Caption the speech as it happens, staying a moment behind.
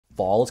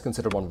Fall is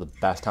considered one of the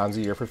best times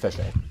of year for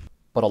fishing,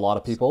 but a lot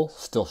of people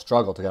still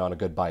struggle to get on a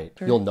good bite.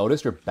 You'll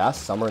notice your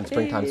best summer and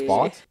springtime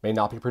spots may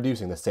not be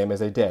producing the same as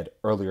they did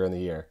earlier in the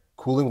year.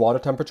 Cooling water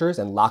temperatures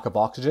and lack of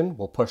oxygen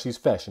will push these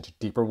fish into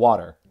deeper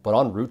water, but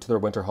en route to their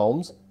winter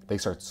homes, they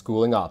start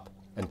schooling up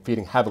and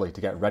feeding heavily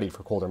to get ready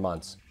for colder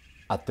months.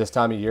 At this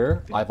time of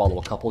year, I follow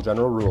a couple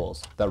general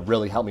rules that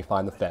really help me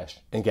find the fish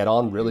and get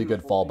on really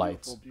good fall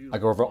bites. I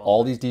go over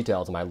all these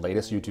details in my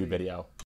latest YouTube video.